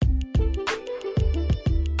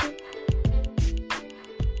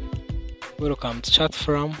Welcome to Chat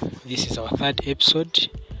Forum. This is our third episode.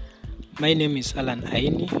 My name is Alan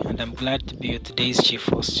Aini, and I'm glad to be your today's chief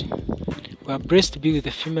host. We are blessed to be with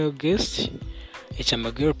a female guest, a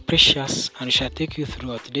Chama girl Precious, and we shall take you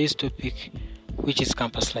through our today's topic, which is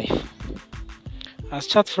campus life. As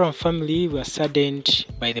Chat Forum family, we are saddened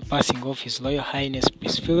by the passing of His Royal Highness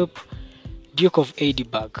Prince Philip, Duke of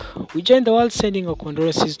Edinburgh. We join the world sending our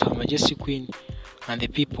condolences to Her Majesty Queen and the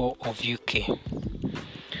people of UK.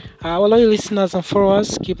 Our loyal listeners and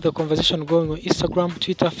followers, keep the conversation going on Instagram,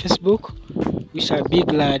 Twitter, Facebook. We shall be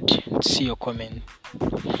glad to see your comment.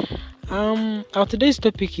 Our today's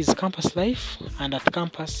topic is campus life, and at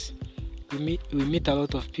campus, we meet a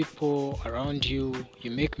lot of people around you.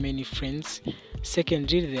 You make many friends.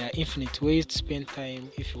 Secondly, there are infinite ways to spend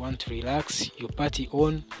time. If you want to relax, you party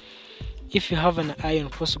on. If you have an eye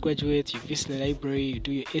on postgraduate, you visit the library, you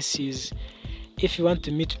do your essays. If you want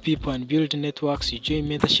to meet people and build networks, you join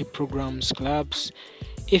mentorship programs, clubs.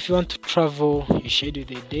 If you want to travel, you schedule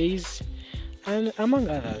the days, and among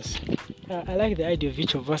others. I like the idea of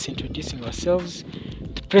each of us introducing ourselves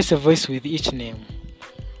to place a voice with each name.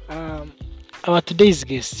 Our today's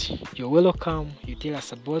guest, you're welcome. You tell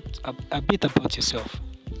us about a bit about yourself.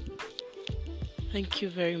 Thank you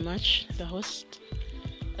very much, the host.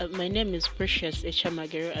 My name is Precious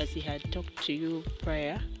Echamagero, as he had talked to you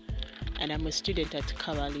prior, and I'm a student at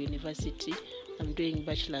Kaval University. I'm doing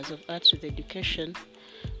Bachelor's of Arts with Education,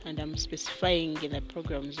 and I'm specifying in the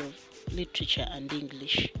programs of Literature and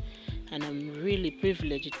English, and I'm really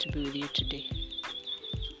privileged to be with you today.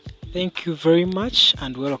 Thank you very much,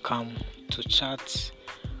 and welcome to Chat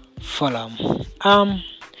Forum.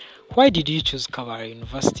 Why did you choose Kaval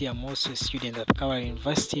University? I'm also a student at Kaval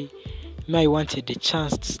University. I wanted the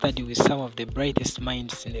chance to study with some of the brightest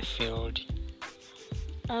minds in the field.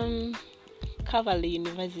 Kaval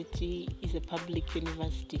University is a public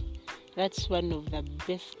university. That's one of the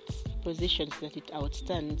best positions that it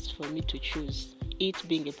outstands for me to choose, it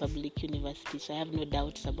being a public university, so I have no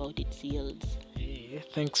doubts about its yields.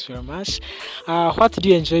 Thanks very much. What do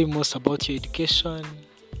you enjoy most about your education?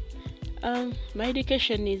 My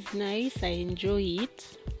education is nice. I enjoy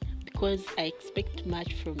it because I expect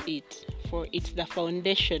much from it, for it's the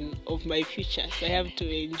foundation of my future, so I have to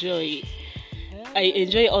enjoy. I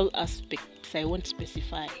enjoy all aspects. I won't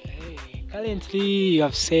specify. Currently, you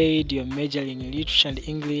have said you're majoring in literature and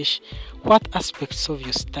English. What aspects of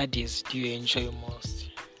your studies do you enjoy most?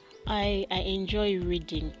 I enjoy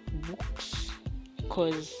reading books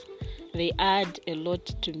because they add a lot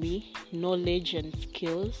to me, knowledge and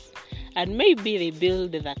skills, and maybe they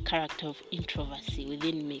build the character of introversy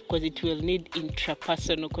within me because it will need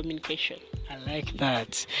intrapersonal communication. I like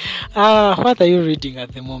that. What are you reading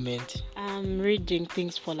at the moment? I'm reading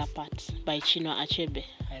Things Fall Apart by Chinua Achebe.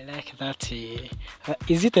 I like that.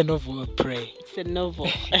 Is it a novel or play? It's a novel.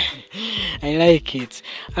 I like it.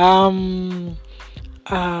 You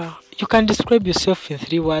can describe yourself in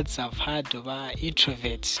 3 words I've heard of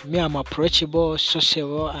introvert. Me, I'm approachable,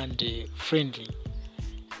 sociable, and friendly.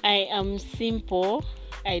 I am simple.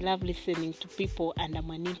 I love listening to people, and I'm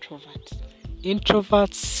an introvert.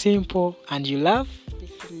 Introvert, simple, and you love?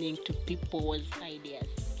 Listening to people's ideas.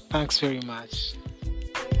 Thanks very much.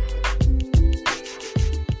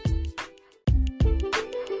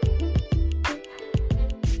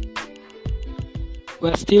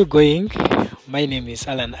 We're still going. My name is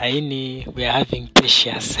Alan Aini. We are having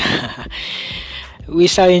Precious. We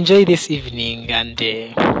shall enjoy this evening and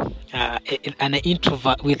an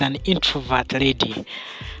introvert lady.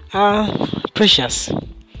 Precious.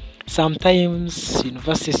 Sometimes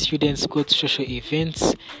university students go to social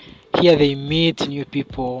events. Here they meet new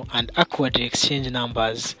people and awkwardly exchange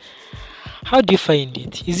numbers. How do you find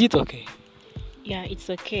it? Is it okay? Yeah, it's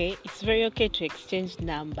okay. It's very okay to exchange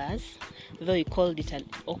numbers, though you called it an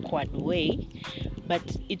awkward way.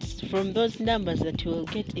 But it's from those numbers that you will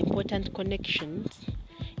get important connections.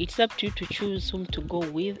 It's up to you to choose whom to go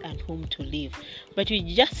with and whom to leave. But you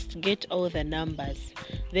just get all the numbers.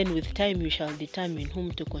 Then with time you shall determine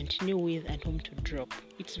whom to continue with and whom to drop.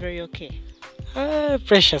 It's very okay.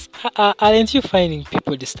 Precious, aren't you finding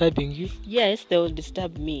people disturbing you? Yes, they will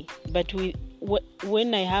disturb me. But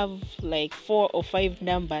when I have like 4 or 5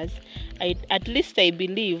 numbers, at least I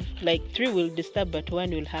believe like 3 will disturb, but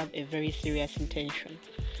 1 will have a very serious intention.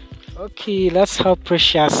 Okay, that's how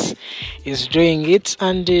Precious is doing it.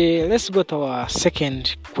 And let's go to our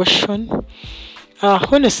second question.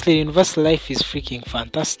 Honestly, university life is freaking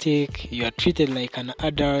fantastic. You are treated like an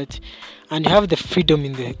adult, and you have the freedom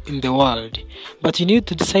in the world. But you need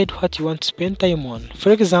to decide what you want to spend time on.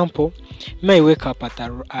 For example, you might wake up at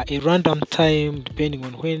a random time, depending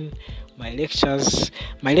on when My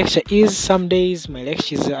lecture is, some days my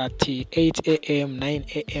lecture is at 8 a.m., 9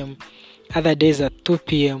 a.m., other days at 2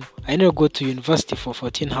 p.m. I need to go to university for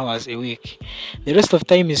 14 hours a week. The rest of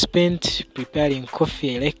time is spent preparing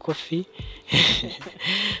coffee. I like coffee.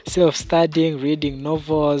 Self-studying, reading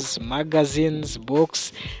novels, magazines,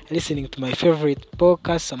 books, listening to my favorite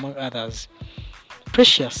podcasts, among others.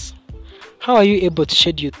 Precious, how are you able to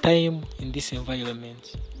schedule time in this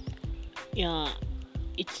environment? Yeah,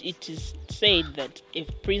 it is said that a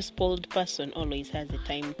principled person always has a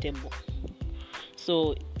timetable.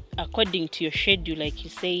 So according to your schedule, like you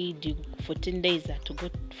said, 14 days are to go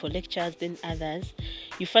for lectures, then others.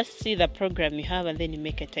 You first see the program you have and then you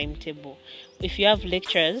make a timetable. If you have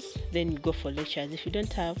lectures, then you go for lectures. If you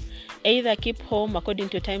don't have, either keep home according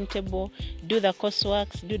to your timetable, do the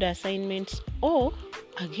coursework, do the assignments, or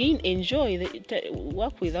again enjoy the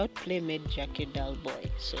work without play made Jack a dull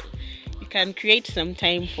boy. So you can create some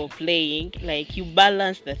time for playing, like you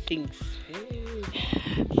balance the things.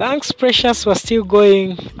 Thanks, Precious. We're still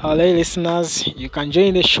going. Our listeners, you can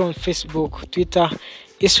join the show on Facebook, Twitter,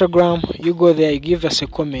 Instagram. You go there, you give us a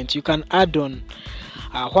comment. You can add on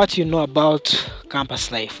what you know about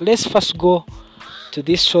campus life. Let's first go to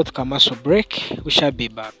this short commercial break. We shall be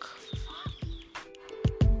back.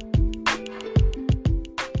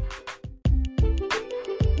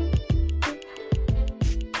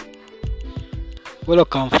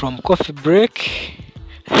 Welcome from coffee break.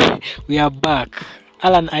 We are back.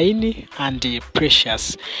 Alan Aini and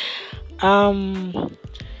Precious.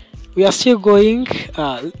 We are still going.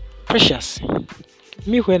 Precious,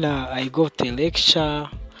 me when I go to a lecture,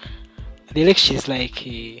 the lecture is like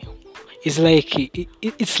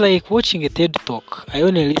it's like watching a TED talk. I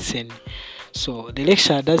only listen. So the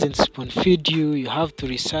lecture doesn't spoon feed you. You have to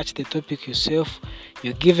research the topic yourself.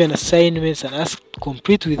 You're given assignments and asked to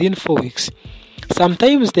complete within 4 weeks.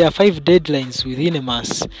 Sometimes there are 5 deadlines within a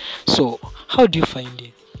month. So how do you find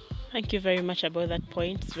it? Thank you very much about that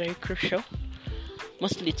point. It's very crucial,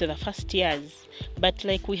 mostly to the first years. But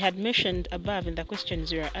like we had mentioned above in the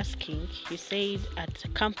questions you were asking, you said at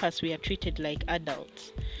campus we are treated like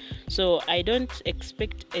adults. So I don't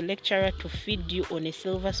expect a lecturer to feed you on a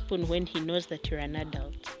silver spoon when he knows that you're an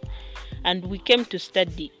adult. And we came to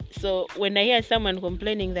study. So when I hear someone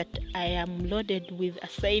complaining that I am loaded with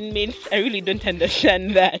assignments, I really don't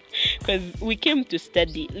understand that, because we came to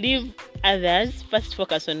study. Leave others, first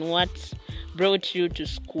focus on what brought you to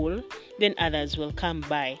school, then others will come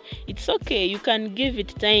by. It's okay, you can give it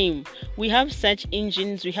time. We have search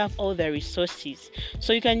engines, we have all the resources.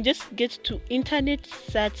 So you can just get to internet,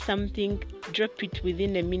 search something, drop it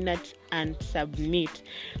within a minute and submit.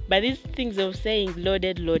 But these things of saying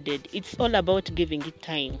loaded, it's all about giving it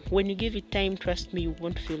time. When you give it time, trust me, you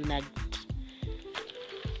won't feel nagged.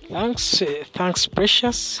 Thanks,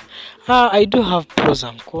 Precious. I do have pros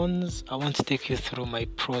and cons. I want to take you through my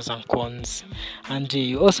pros and cons, and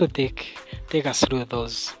you also take us through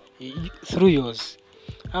those, through yours.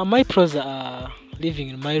 My pros are living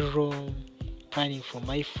in my room, planning for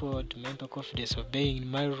my food, mental confidence of being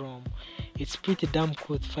in my room. It's pretty damn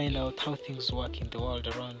cool to find out how things work in the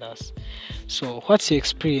world around us. So, what's your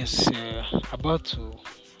experience about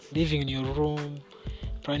living in your room,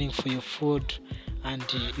 planning for your food? And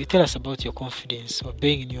you tell us about your confidence of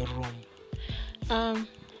being in your room.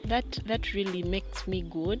 That really makes me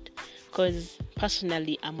good, because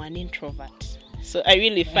personally I'm an introvert. So I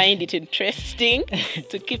really find it interesting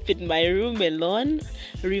to keep in my room alone,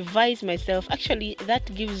 revise myself. Actually,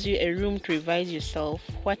 that gives you a room to revise yourself,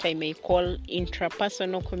 what I may call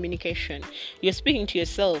intrapersonal communication. You're speaking to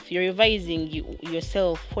yourself, you're revising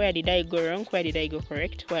yourself. Where did I go wrong? Where did I go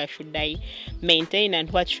correct? Where should I maintain and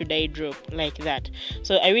what should I drop? Like that.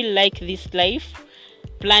 So I really like this life.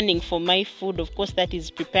 Planning for my food, of course, that is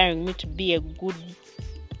preparing me to be a good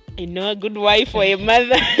wife or a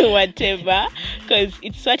mother, whatever, because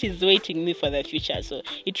it's what is waiting me for the future. So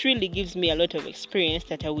it really gives me a lot of experience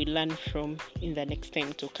that I will learn from in the next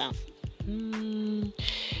time to come.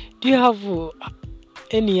 Do you have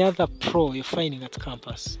any other pro you're finding at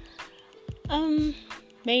campus?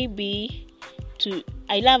 Maybe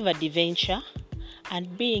I love adventure.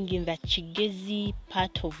 And being in the Kigezi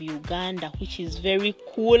part of Uganda, which is very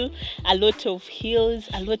cool, a lot of hills,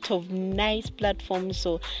 a lot of nice platforms.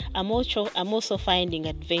 So I'm also finding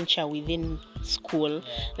adventure within school.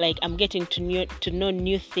 Like I'm getting to know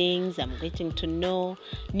new things. I'm getting to know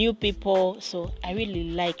new people. So I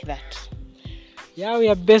really like that. Yeah, we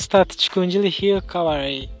are based at Chikunjili Hill,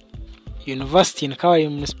 Kaware University in Kaware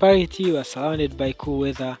Municipality. We are surrounded by cool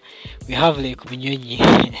weather. We have Lake Bunyonyi.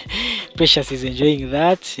 Precious is enjoying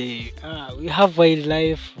that. We have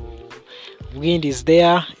wildlife. Wind is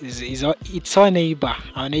there. It's our neighbor,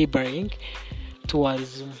 our neighboring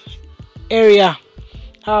towards area.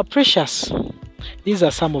 Precious. These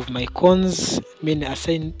are some of my cons.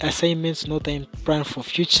 Assignments, no time plan for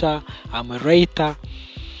future. I'm a writer.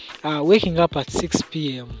 Waking up at 6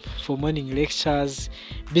 p.m. for morning lectures.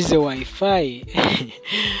 Busy Wi-Fi.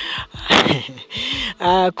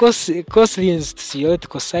 Course leans to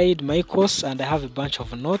theoretical side, my course, and I have a bunch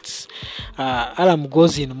of notes. Alarm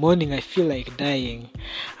goes in morning. I feel like dying.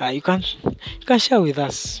 You can share with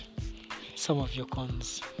us some of your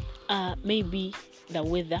cons. Maybe the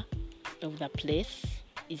weather of the place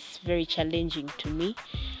is very challenging to me,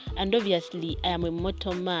 and obviously I am a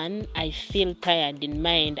motor man. I feel tired in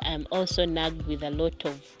mind. I'm also nagged with a lot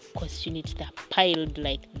of course units that are piled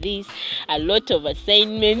like this, a lot of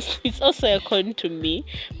assignments. It's also a con to me,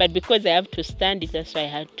 but because I have to stand it, that's why I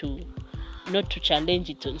had to not to challenge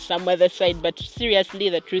it on some other side. But seriously,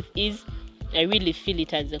 the truth is I really feel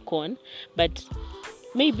it as a con, but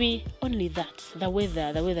maybe only that. The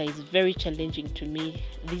weather is very challenging to me.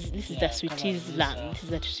 This is the sweetest land. This is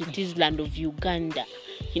the sweetest land of Uganda,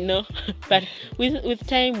 But with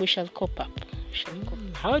time we shall cope up.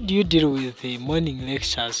 How do you deal with the morning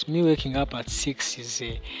lectures? Me waking up at 6 is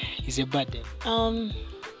a burden.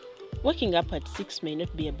 Waking up at 6 may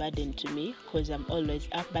not be a burden to me because I'm always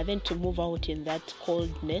up. But then to move out in that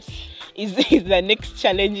coldness is the next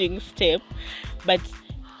challenging step. But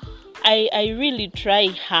I really try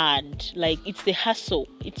hard. Like, it's the hustle.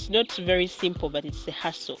 It's not very simple, but it's the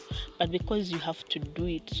hustle. But because you have to do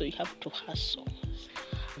it, so you have to hustle.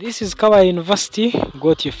 This is Kawa University.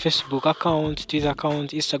 Go to your Facebook account, Twitter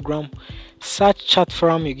account, Instagram. Search Chat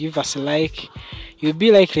Forum. You give us a like. You'll be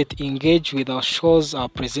likely to engage with our shows, our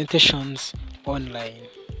presentations online.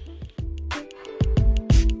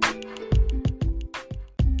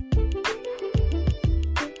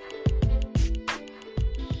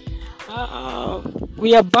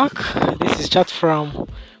 We are back. This is Chat from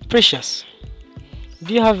Precious.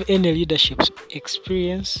 Do you have any leadership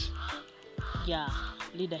experience? Yeah,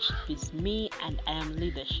 leadership is me, and I am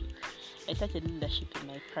leadership. I started leadership in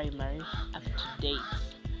my primary up to date.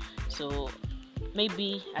 So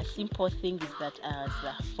maybe a simple thing is that as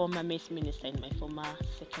a former mess minister in my former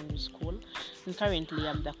secondary school, and currently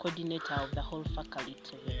I'm the coordinator of the whole faculty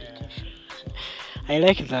of education. I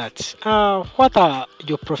like that. What are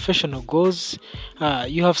your professional goals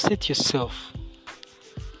you have set yourself?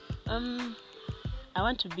 I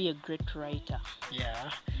want to be a great writer.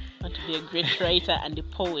 Yeah. I want to be a great writer and a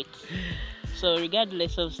poet. So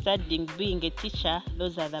regardless of studying, being a teacher,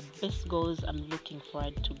 those are the best goals I'm looking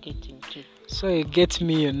forward to getting to. So you get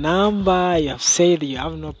me your number. You have said you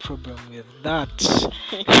have no problem with that.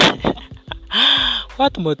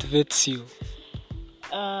 What motivates you?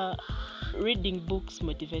 Reading books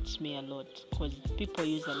motivates me a lot because people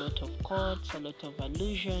use a lot of quotes, a lot of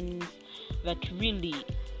allusions that really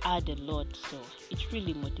add a lot. So it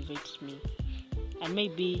really motivates me. And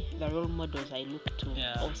maybe the role models I look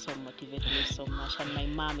to also motivate me so much. And my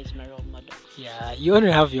mom is my role model. Yeah, you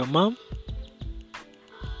only have your mom?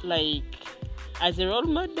 Like, as a role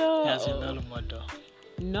model? As a role model.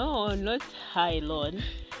 No, not her alone.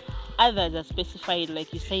 Others are specified,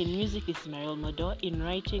 like you say, in music this is my role model, in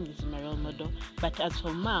writing this is my role model. But as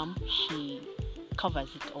for mom, she covers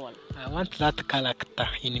it all. I want that character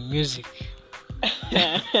in music.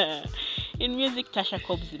 In music, Tasha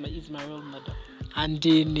Cobbs is my role model. And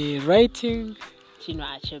in writing?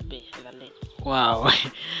 Chinua Achebe, the late. Wow.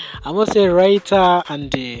 I'm also a writer,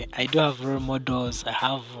 and I do have role models. I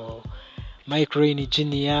have Mike Rainey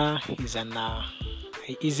Jr. He's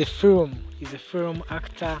a film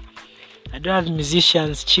actor. I do have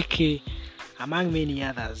musicians, Chiki, among many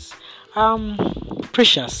others.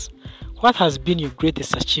 Precious, what has been your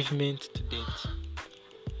greatest achievement to date?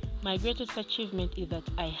 My greatest achievement is that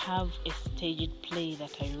I have a staged play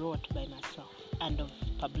that I wrote by myself, and have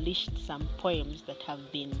published some poems that have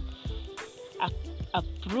been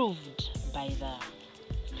approved by the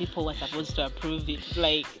people who were supposed to approve it.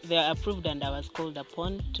 Like, they are approved and I was called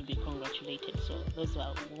upon to be congratulated. So those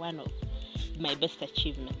were one of my best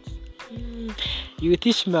achievements. You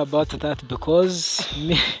teach me about that because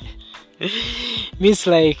means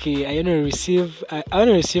like I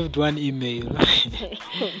only received one email.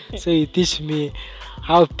 So you teach me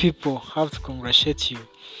how people have to congratulate you.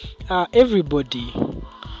 Everybody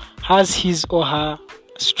has his or her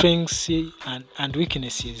strengths and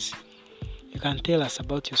weaknesses. You can tell us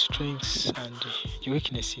about your strengths and your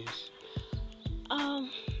weaknesses.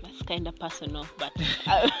 That's kind of personal, but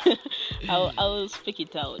I'll speak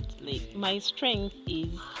it out. Like, my strength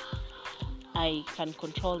is I can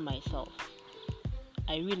control myself.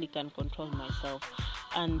 I really can control myself.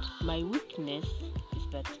 And my weakness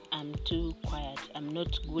is that I'm too quiet. I'm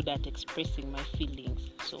not good at expressing my feelings.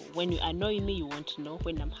 So when you annoy me, you want to know.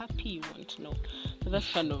 When I'm happy, you want to know. So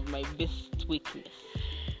that's kind of my best weakness.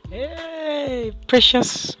 Hey,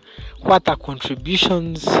 Precious, what are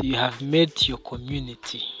contributions you have made to your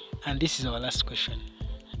community? And this is our last question.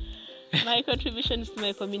 My contributions to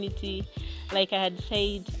my community, like I had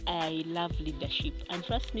said, I love leadership. And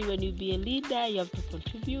trust me, when you be a leader, you have to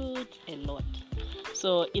contribute a lot.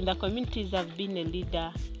 So in the communities I've been a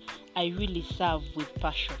leader, I really serve with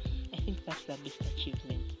passion. I think that's the best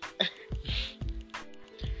achievement.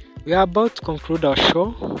 We are about to conclude our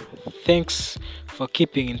show. Thanks for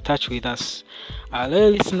keeping in touch with us. Our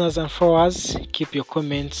loyal listeners and followers, keep your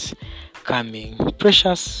comments coming.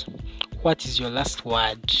 Precious, what is your last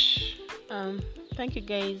word? Thank you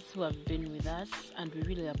guys who have been with us, and we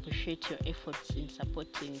really appreciate your efforts in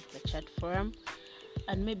supporting the chat forum.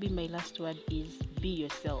 And maybe my last word is be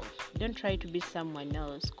yourself. Don't try to be someone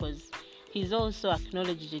else, because he's also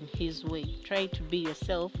acknowledged in his way. Try to be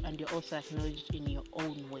yourself, and you're also acknowledged in your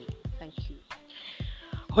own way. Thank you.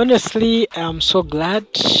 Honestly, I'm so glad.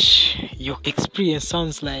 Your experience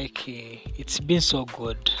sounds like it's been so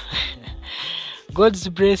good. God's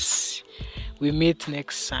bless. We meet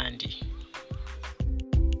next Sunday.